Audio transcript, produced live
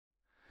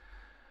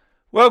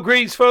Well,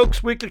 greetings,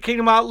 folks. Weekly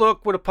Kingdom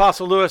Outlook with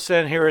Apostle Lewis,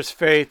 and here is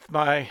Faith,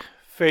 my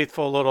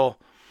faithful little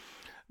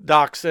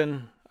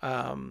dachshund.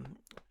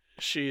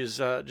 She's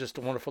just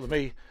wonderful to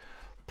me.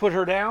 Put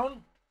her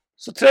down.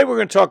 So today we're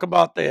going to talk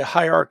about the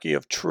hierarchy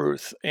of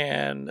truth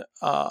and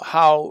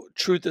how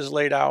truth is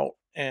laid out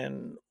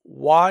and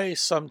why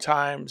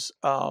sometimes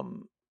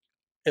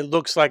it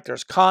looks like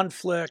there's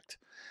conflict,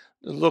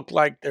 it looks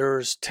like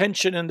there's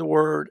tension in the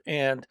word,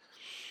 and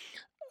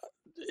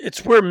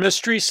it's where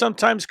mystery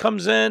sometimes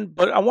comes in.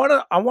 But I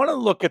want to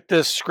look at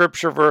this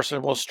scripture verse,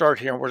 and we'll start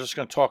here. And we're just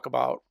going to talk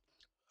about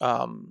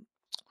um,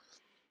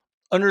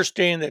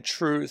 understanding that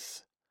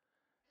truth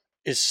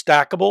is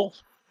stackable.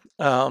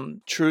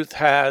 Truth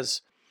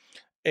has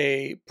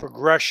a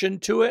progression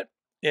to it.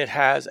 It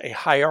has a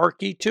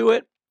hierarchy to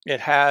it. It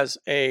has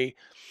a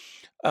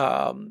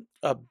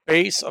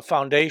base, a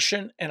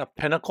foundation, and a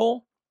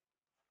pinnacle.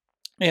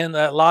 And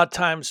a lot of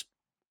times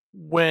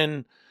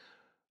when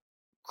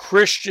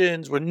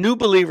Christians, when new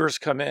believers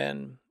come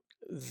in,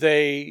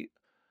 they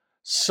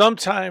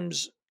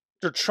sometimes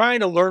they're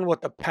trying to learn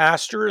what the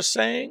pastor is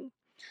saying,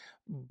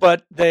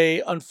 but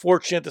they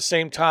unfortunately at the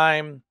same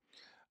time,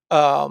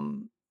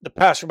 the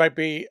pastor might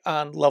be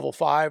on level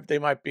 5,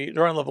 they're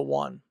on level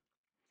 1,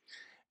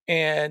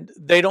 and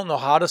they don't know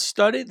how to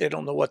study, they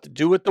don't know what to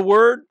do with the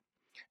word,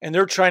 and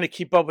they're trying to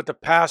keep up with the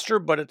pastor,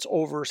 but it's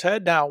over his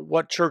head. Now,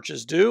 what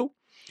churches do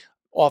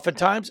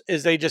oftentimes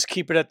is they just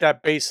keep it at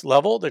that base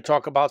level. They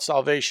talk about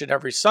salvation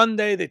every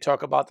Sunday. They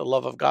talk about the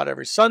love of God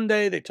every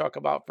Sunday. They talk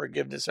about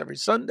forgiveness every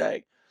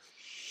Sunday.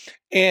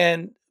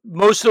 And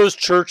most of those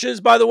churches,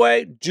 by the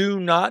way, do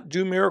not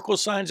do miracle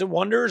signs and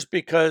wonders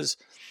because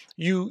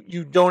you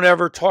don't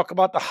ever talk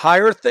about the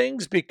higher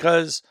things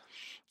because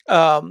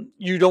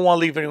you don't want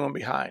to leave anyone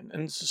behind.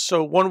 And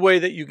so one way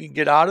that you can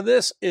get out of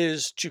this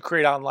is to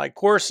create online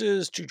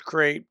courses, to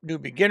create new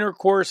beginner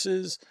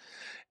courses,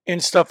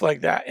 and stuff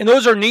like that. And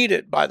those are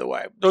needed, by the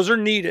way. Those are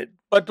needed.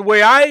 But the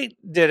way I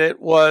did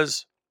it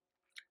was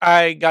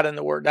I got in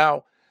the Word.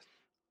 Now,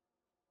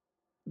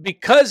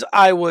 because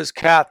I was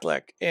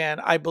Catholic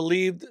and I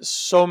believed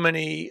so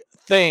many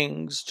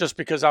things just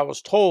because I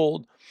was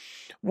told,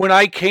 when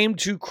I came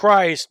to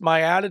Christ, my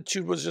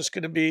attitude was just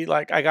going to be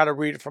like, I got to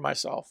read it for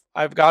myself.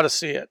 I've got to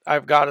see it.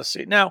 I've got to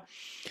see it. Now,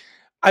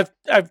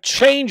 I've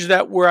changed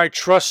that where I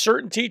trust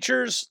certain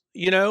teachers,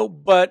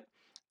 but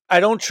I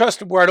don't trust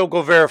them where I don't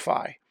go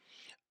verify.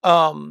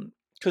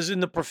 Because in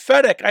the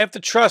prophetic, I have to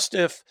trust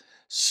if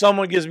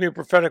someone gives me a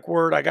prophetic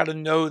word, I got to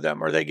know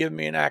them. Or they give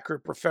me an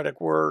accurate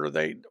prophetic word,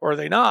 or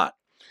they not.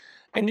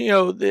 And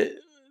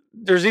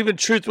there's even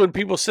truth when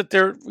people sit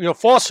there,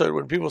 falsehood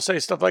when people say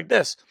stuff like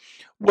this.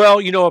 Well,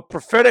 a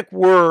prophetic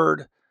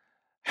word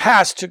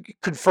has to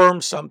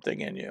confirm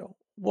something in you.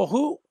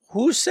 Well,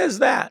 who says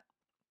that?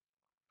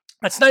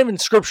 That's not even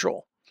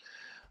scriptural.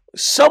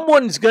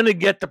 Someone's going to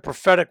get the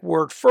prophetic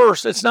word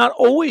first. It's not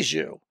always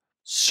you.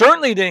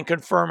 Certainly didn't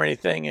confirm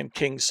anything in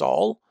King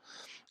Saul.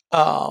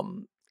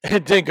 It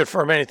didn't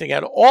confirm anything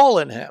at all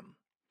in him.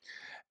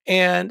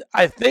 And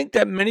I think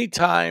that many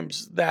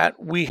times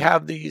that we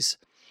have these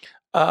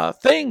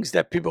things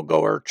that people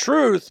go are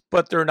truth,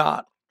 but they're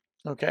not.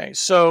 Okay,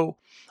 so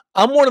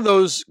I'm one of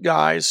those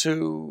guys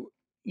who,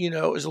 is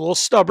a little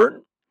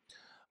stubborn.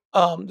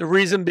 The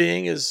reason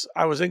being is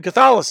I was in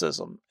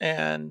Catholicism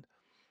and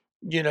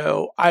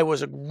I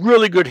was a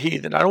really good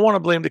heathen. I don't want to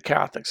blame the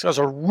Catholics. I was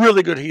a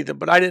really good heathen,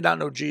 but I did not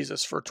know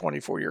Jesus for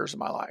 24 years of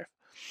my life.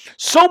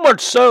 So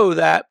much so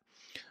that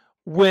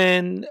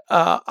when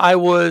I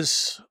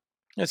was,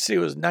 it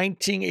was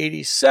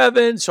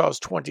 1987, so I was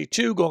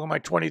 22, going on my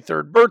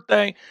 23rd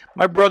birthday,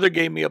 my brother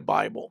gave me a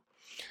Bible.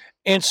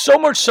 And so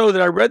much so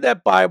that I read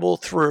that Bible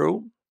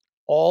through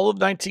all of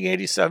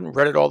 1987,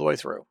 read it all the way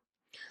through.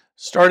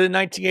 Started in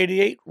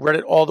 1988, read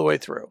it all the way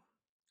through.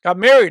 Got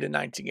married in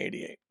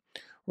 1988.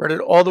 Read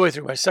it all the way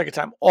through, my second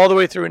time, all the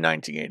way through in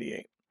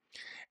 1988.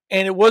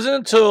 And it wasn't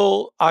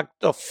until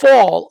the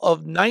fall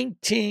of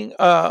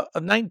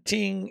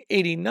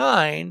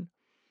 1989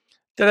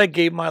 that I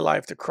gave my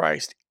life to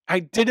Christ.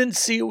 I didn't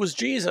see it was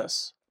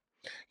Jesus.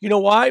 You know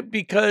why?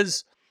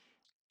 Because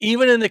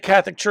even in the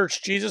Catholic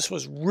Church, Jesus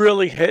was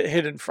really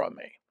hidden from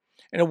me.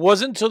 And it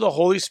wasn't until the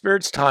Holy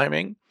Spirit's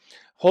timing,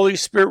 Holy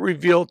Spirit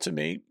revealed to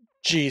me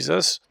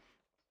Jesus,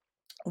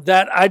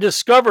 that I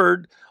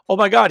discovered, oh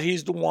my God,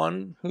 he's the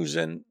one who's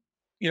in,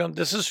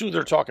 this is who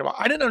they're talking about.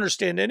 I didn't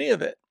understand any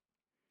of it.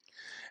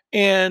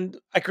 And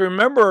I can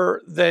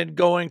remember then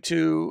going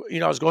to,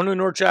 I was going to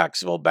North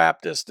Jacksonville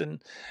Baptist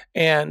and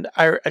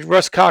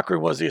Russ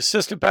Cochran was the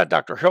assistant pastor.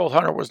 Dr. Harold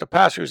Hunter was the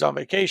pastor who was on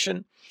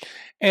vacation.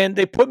 And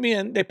they put you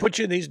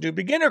in these new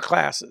beginner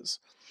classes.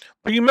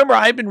 But you remember,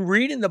 I've been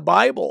reading the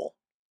Bible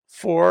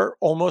for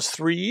almost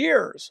 3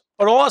 years.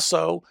 But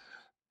also,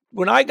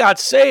 when I got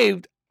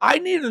saved, I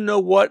needed to know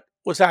what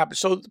was happening.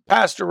 So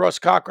Pastor Russ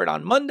Cochran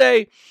on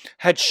Monday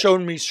had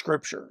shown me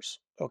scriptures.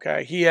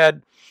 Okay. He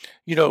had,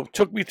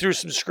 took me through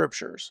some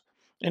scriptures.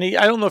 And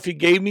I don't know if he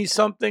gave me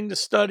something to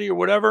study or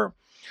whatever.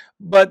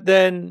 But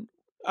then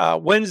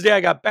Wednesday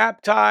I got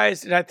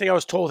baptized. And I think I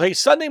was told, hey,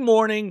 Sunday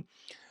morning,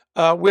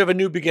 we have a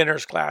new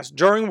beginners class.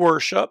 During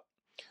worship,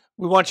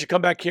 we want you to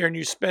come back here and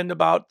you spend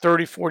about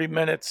 30, 40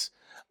 minutes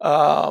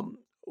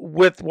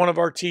with one of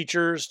our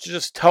teachers to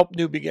just help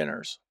new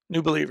beginners,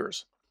 new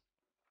believers.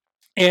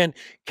 And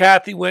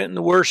Kathy went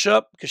into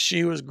worship because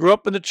she grew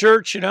up in the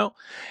church,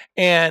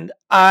 and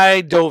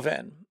I dove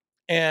in.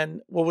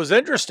 And what was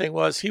interesting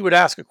was he would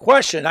ask a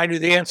question, I knew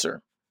the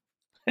answer.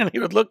 And he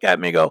would look at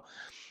me and go,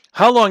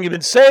 "How long you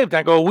been saved?"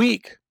 I go, "A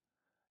week."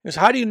 He goes,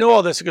 "How do you know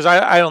all this?" Because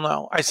I don't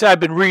know. I said, "I've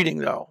been reading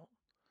though."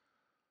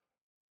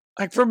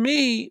 Like for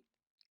me,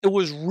 it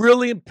was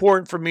really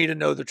important for me to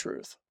know the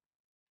truth.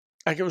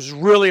 Like it was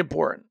really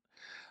important.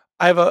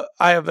 I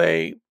have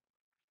a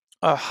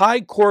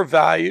high core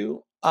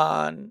value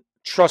on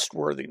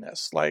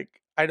trustworthiness.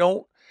 Like I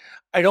don't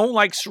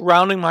like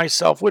surrounding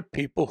myself with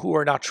people who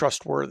are not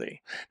trustworthy.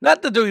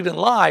 Not that they even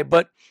lie,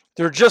 but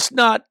they're just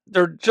not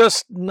the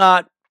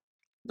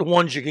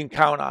ones you can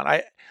count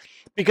on.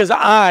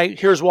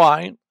 Here's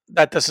why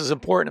that this is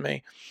important to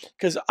me.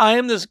 Because I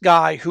am this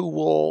guy who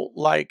will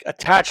like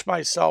attach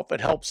myself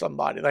and help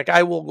somebody. Like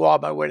I will go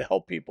out my way to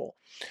help people.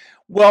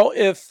 Well,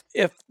 if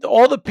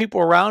all the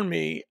people around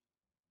me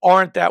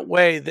aren't that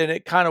way, then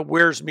it kind of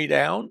wears me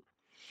down.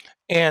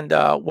 And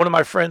one of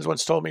my friends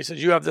once told me, he said,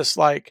 "You have this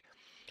like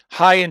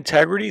high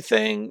integrity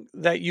thing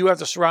that you have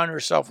to surround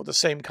yourself with the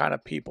same kind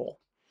of people."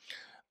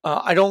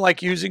 I don't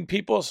like using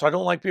people, so I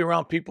don't like being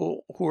around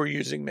people who are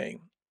using me.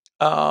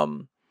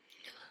 Um,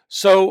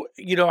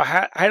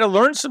 I had to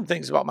learn some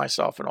things about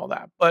myself and all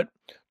that. But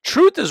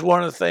truth is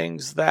one of the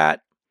things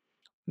that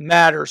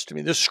matters to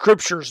me. The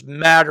scriptures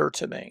matter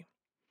to me.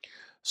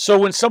 So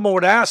when someone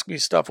would ask me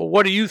stuff, well,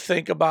 what do you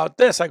think about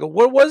this? I go,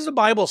 what does the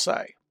Bible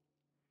say?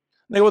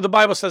 They go, well, the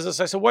Bible says this.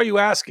 I said, why are you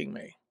asking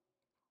me?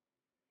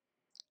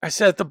 I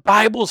said, the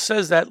Bible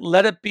says that,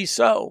 let it be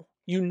so.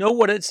 You know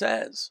what it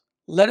says.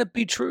 Let it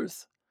be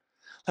truth.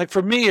 Like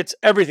for me, it's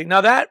everything.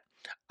 Now that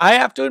I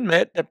have to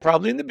admit that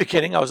probably in the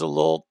beginning I was a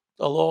little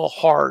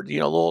hard, a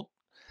little,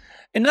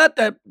 and not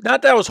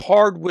that I was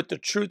hard with the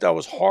truth. I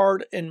was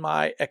hard in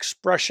my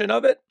expression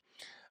of it.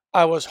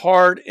 I was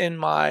hard in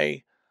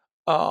my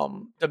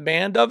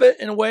demand of it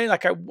in a way.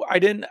 Like I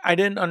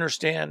didn't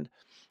understand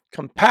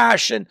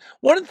compassion.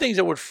 One of the things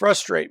that would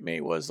frustrate me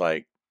was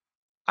like,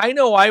 I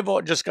know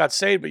I've just got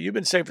saved, but you've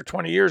been saved for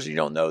 20 years and you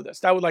don't know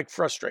this. That would like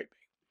frustrate me.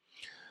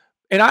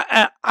 And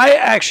I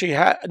actually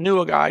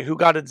knew a guy who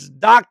got his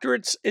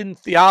doctorates in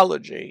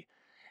theology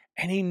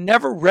and he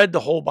never read the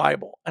whole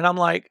Bible. And I'm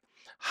like,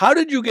 how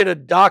did you get a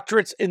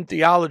doctorate in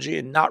theology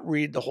and not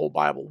read the whole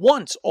Bible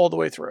once all the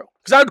way through?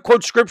 Because I would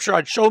quote scripture,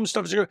 I'd show him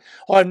stuff.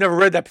 Oh, I've never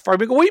read that before.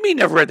 I'd go, what do you mean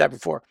never read that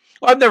before?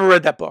 Well, I've never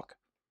read that book.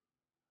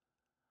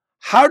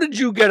 How did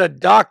you get a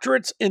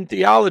doctorate in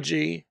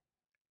theology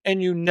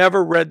and you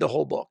never read the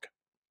whole book?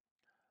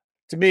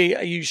 To me,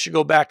 you should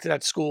go back to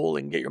that school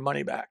and get your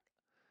money back.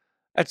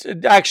 That's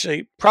actually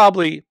it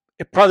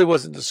probably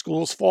wasn't the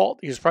school's fault.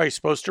 He was probably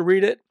supposed to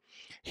read it.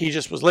 He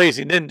just was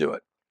lazy and didn't do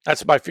it.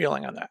 That's my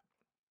feeling on that.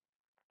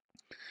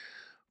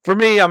 For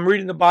me, I'm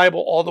reading the Bible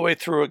all the way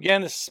through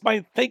again. This is I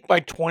think my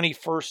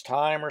 21st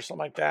time or something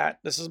like that.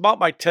 This is about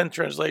my 10th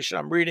translation.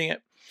 I'm reading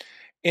it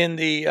in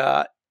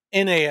the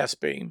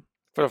NASB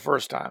for the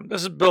first time.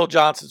 This is Bill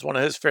Johnson's one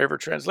of his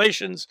favorite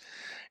translations.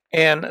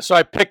 And so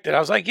I picked it. I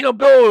was like,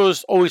 Bill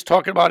was always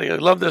talking about it. I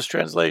love this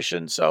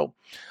translation. So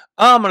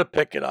I'm going to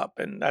pick it up.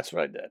 And that's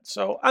what I did.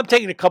 So I'm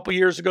taking a couple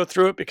years to go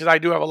through it because I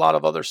do have a lot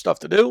of other stuff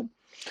to do.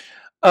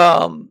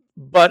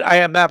 But I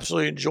am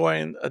absolutely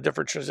enjoying a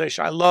different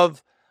translation.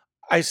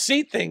 I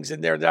see things in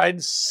there that I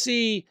didn't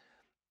see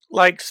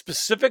like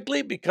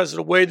specifically because of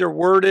the way they're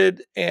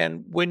worded.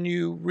 And when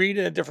you read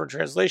in a different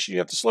translation, you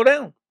have to slow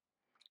down.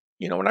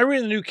 When I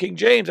read the New King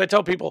James, I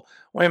tell people,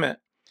 wait a minute,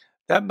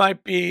 that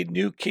might be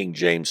New King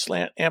James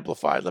Slant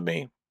Amplified. Let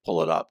me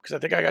pull it up because I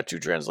think I got two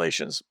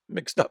translations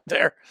mixed up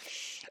there.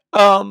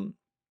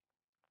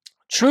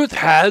 Truth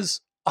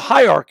has a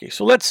hierarchy.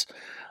 So let's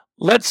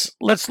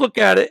look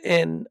at it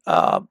in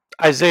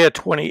Isaiah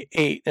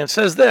 28. And it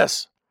says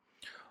this: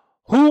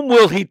 whom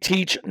will he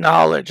teach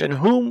knowledge, and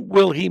whom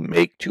will he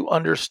make to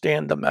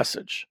understand the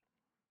message?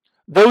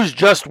 Those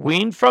just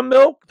weaned from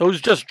milk, those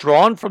just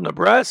drawn from the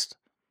breast?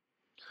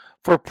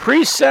 For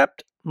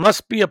precept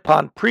must be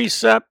upon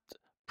precept,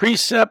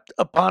 precept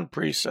upon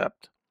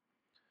precept,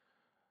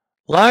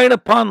 line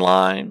upon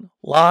line,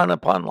 line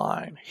upon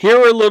line,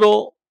 here a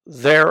little,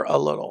 there a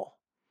little.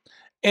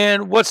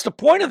 And what's the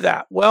point of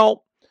that?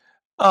 Well,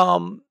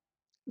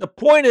 the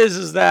point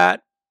is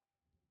that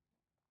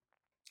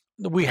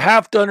we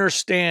have to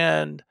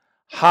understand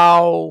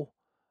how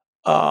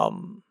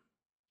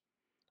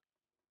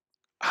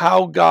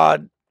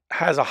God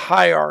has a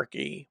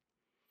hierarchy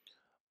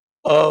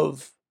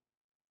of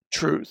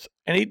truth,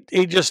 and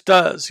he just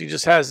does. He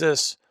just has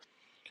this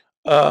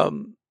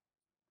um,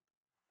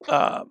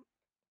 uh,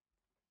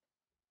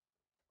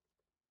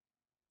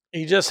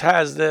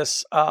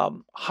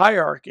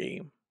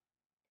 hierarchy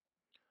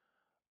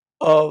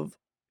of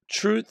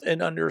truth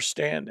and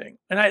understanding,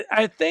 and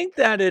I think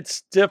that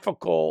it's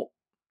difficult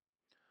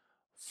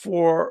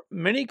for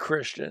many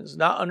Christians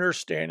not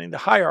understanding the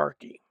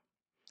hierarchy.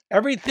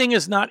 Everything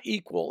is not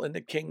equal in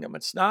the kingdom.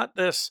 It's not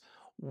this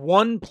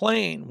one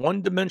plane,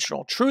 one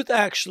dimensional. Truth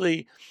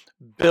actually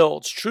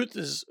builds. Truth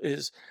is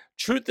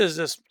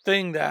this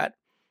thing that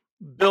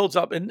builds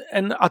up. And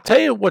I'll tell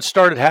you what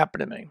started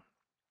happening to me.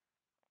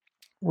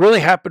 Really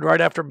happened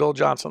right after Bill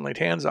Johnson laid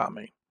hands on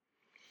me.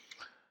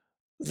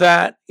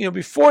 That,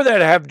 before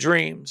that I have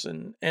dreams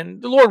and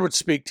the Lord would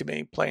speak to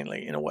me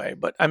plainly in a way.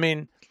 But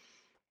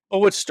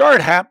what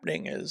started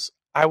happening is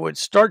I would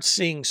start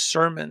seeing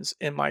sermons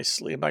in my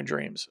sleep, my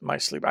dreams, my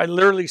sleep. I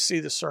literally see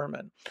the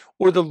sermon,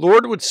 or the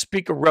Lord would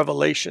speak a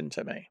revelation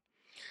to me.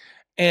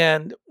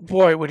 And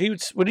boy, when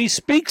he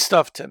speaks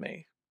stuff to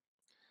me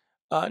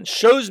and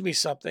shows me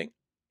something,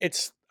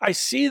 I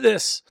see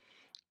this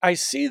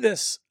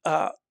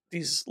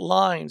these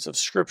lines of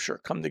scripture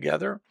come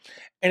together,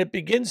 and it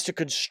begins to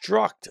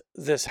construct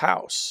this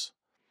house.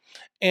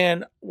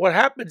 And what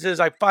happens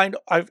is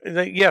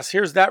yes,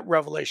 here's that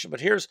revelation, but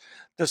here's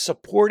the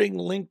supporting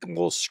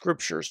linkable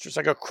scriptures, just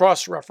like a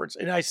cross reference.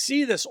 And I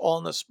see this all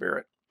in the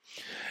spirit.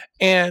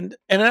 And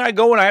then I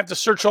go and I have to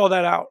search all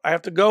that out. I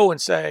have to go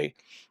and say,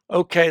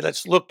 okay,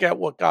 let's look at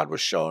what God was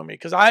showing me.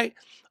 Because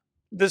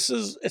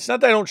it's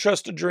not that I don't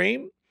trust a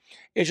dream.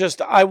 It's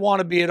just I want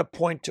to be able to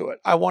point to it.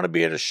 I want to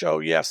be able to show,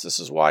 yes, this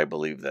is why I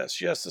believe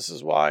this. Yes, this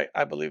is why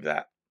I believe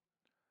that.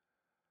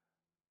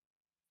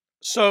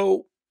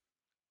 So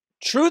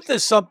truth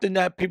is something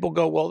that people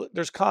go, well,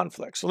 there's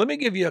conflict. So let me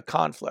give you a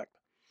conflict.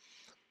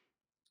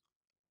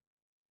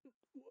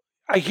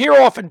 I hear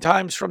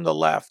oftentimes from the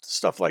left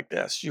stuff like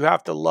this. You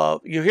have to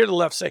love. You hear the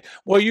left say,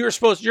 well,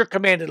 you're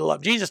commanded to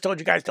love. Jesus told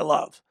you guys to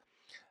love.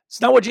 It's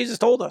not what Jesus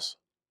told us.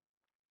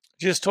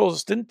 Jesus told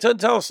us, didn't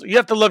tell us, you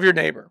have to love your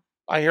neighbor.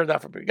 I hear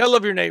that from people. You got to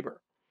love your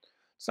neighbor.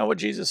 It's not what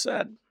Jesus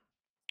said.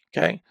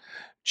 Okay.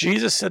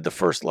 Jesus said to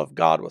first love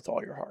God with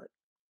all your heart.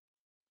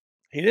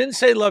 He didn't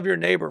say love your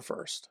neighbor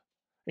first.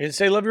 He didn't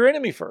say love your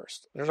enemy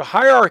first. There's a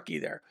hierarchy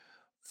there.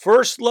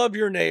 First love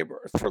your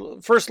neighbor.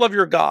 First love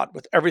your God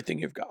with everything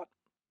you've got.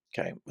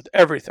 Okay. With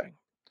everything.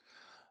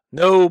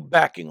 No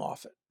backing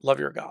off it. Love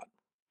your God.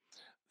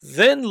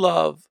 Then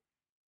love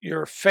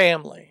your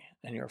family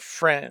and your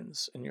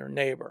friends and your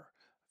neighbor.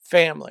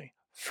 Family,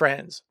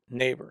 friends,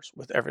 neighbors,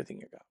 with everything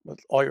you got, with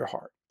all your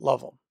heart.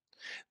 Love them.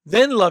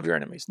 Then love your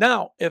enemies.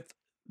 Now, if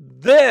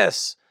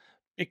this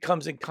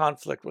becomes in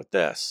conflict with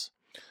this,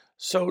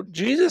 so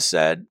Jesus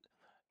said,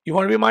 you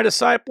want to be my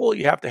disciple,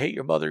 you have to hate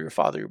your mother, your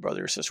father, your brother,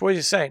 your sister. What is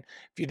he saying?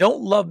 If you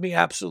don't love me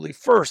absolutely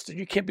first, then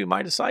you can't be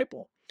my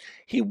disciple.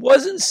 He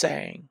wasn't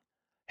saying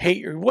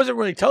he wasn't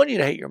really telling you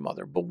to hate your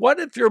mother. But what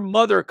if your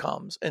mother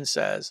comes and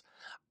says,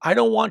 I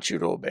don't want you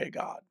to obey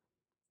God?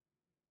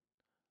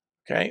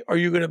 Okay. Are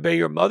you going to obey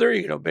your mother? Are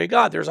you going to obey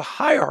God? There's a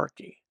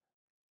hierarchy.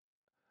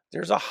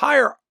 There's a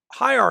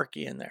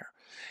hierarchy in there.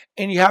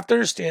 And you have to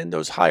understand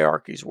those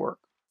hierarchies work,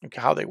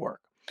 okay, how they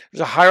work.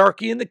 There's a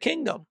hierarchy in the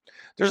kingdom.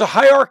 There's a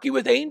hierarchy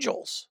with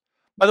angels.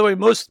 By the way,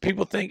 most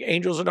people think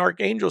angels and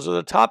archangels are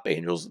the top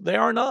angels. They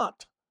are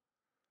not.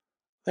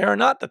 They are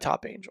not the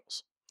top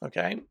angels.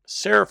 Okay.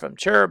 Seraphim,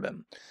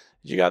 cherubim.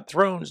 You got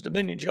thrones,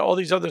 dominions, you got all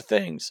these other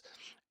things.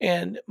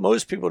 And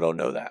most people don't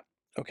know that.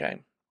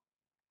 Okay.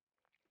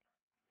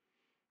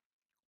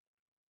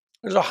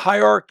 There's a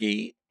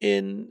hierarchy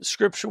in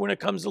scripture when it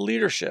comes to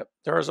leadership.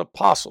 There is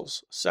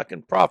apostles,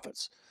 second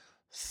prophets,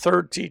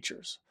 third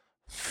teachers,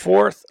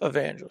 fourth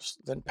evangelists,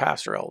 then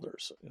pastor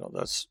elders.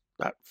 That's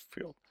that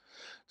field.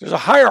 There's a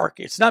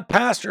hierarchy. It's not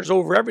pastors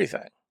over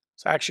everything.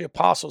 It's actually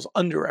apostles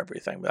under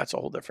everything, but that's a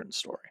whole different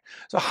story.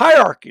 There's a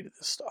hierarchy to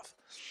this stuff.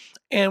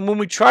 And when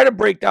we try to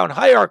break down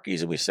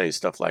hierarchies and we say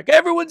stuff like,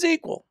 everyone's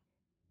equal.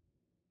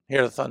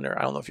 Hear the thunder.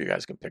 I don't know if you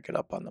guys can pick it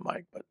up on the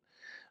mic, but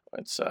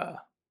it's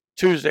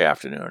Tuesday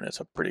afternoon.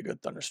 It's a pretty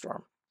good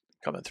thunderstorm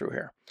coming through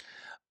here.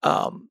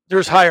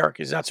 There's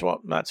hierarchies. That's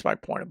my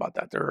point about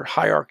that. There are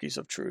hierarchies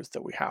of truth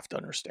that we have to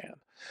understand.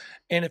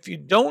 And if you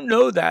don't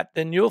know that,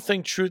 then you'll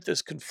think truth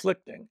is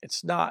conflicting.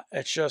 It's not.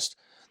 It's just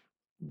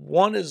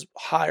one is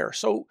higher.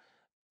 So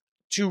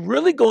to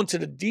really go into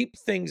the deep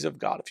things of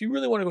God, if you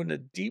really want to go into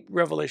deep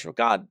revelation of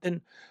God,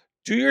 then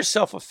do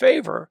yourself a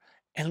favor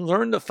and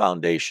learn the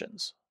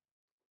foundations.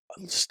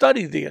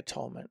 Study the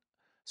atonement.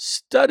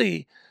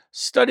 Study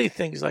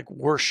things like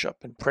worship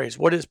and praise.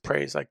 What is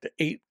praise? Like the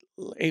eight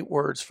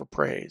words for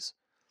praise.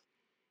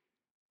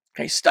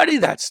 Okay, study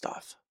that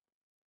stuff.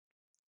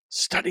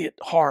 Study it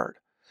hard.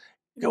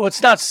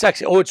 It's not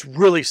sexy. Oh, it's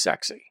really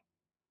sexy.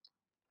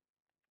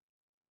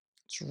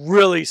 It's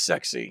really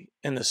sexy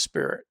in the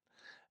spirit.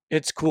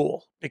 It's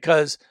cool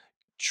because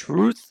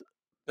truth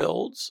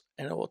builds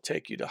and it will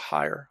take you to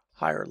higher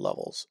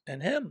levels in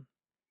Him.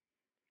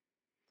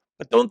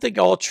 But don't think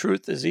all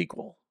truth is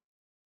equal.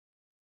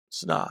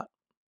 It's not.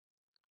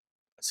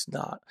 It's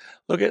not.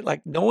 Look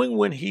at knowing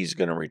when He's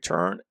going to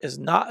return is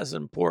not as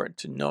important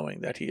to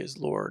knowing that He is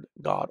Lord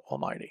God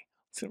Almighty.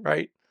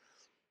 Right?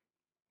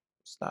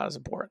 It's not as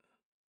important.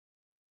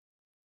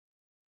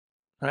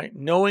 Right?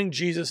 Knowing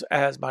Jesus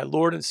as my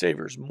Lord and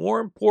Savior is more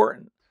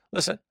important.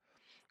 Listen,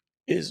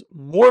 is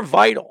more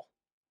vital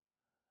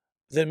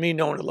than me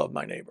knowing to love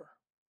my neighbor.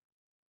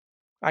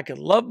 I can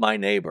love my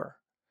neighbor,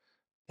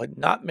 but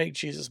not make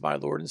Jesus my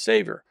Lord and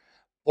Savior.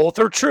 Both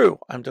are true.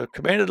 I'm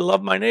commanded to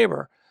love my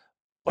neighbor,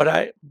 but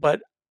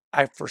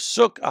I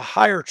forsook a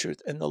higher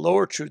truth, and the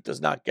lower truth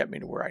does not get me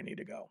to where I need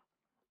to go.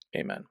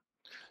 Amen.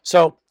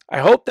 So I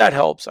hope that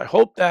helps. I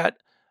hope I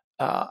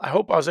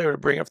was able to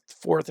bring it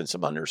forth in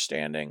some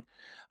understanding.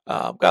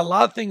 Got a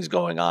lot of things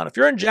going on. If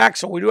you're in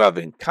Jackson, we do have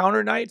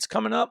encounter nights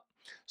coming up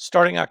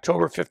starting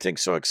October 15th.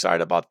 So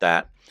excited about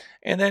that.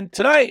 And then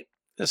tonight,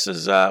 this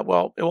is,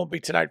 well, it won't be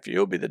tonight for you.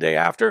 It'll be the day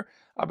after.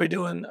 I'll be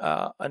doing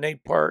an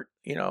 8-part,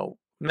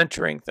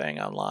 mentoring thing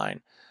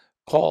online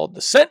called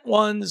The Sent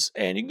Ones.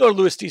 And you can go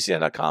to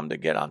lewisdcn.com to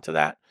get onto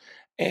that.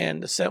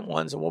 And The Sent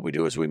Ones. And what we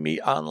do is we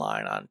meet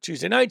online on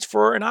Tuesday nights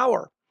for an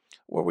hour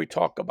where we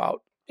talk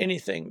about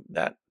anything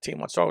that team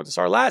wants to talk about. It's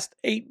our last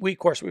 8-week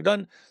course. We've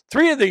done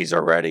 3 of these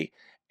already,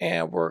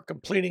 and we're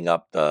completing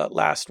up the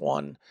last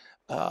one.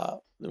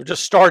 We're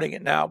just starting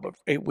it now, but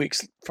 8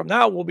 weeks from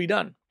now we'll be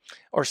done,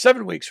 or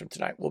 7 weeks from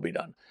tonight we'll be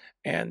done.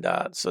 And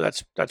so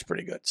that's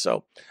pretty good.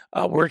 So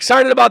we're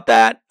excited about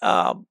that.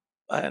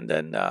 And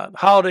then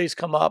holidays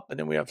come up, and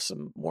then we have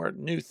some more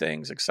new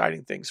things,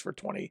 exciting things for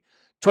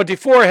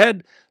 2024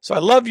 ahead. So I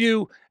love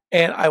you,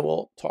 and I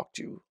will talk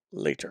to you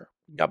later.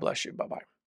 God bless you. Bye-bye.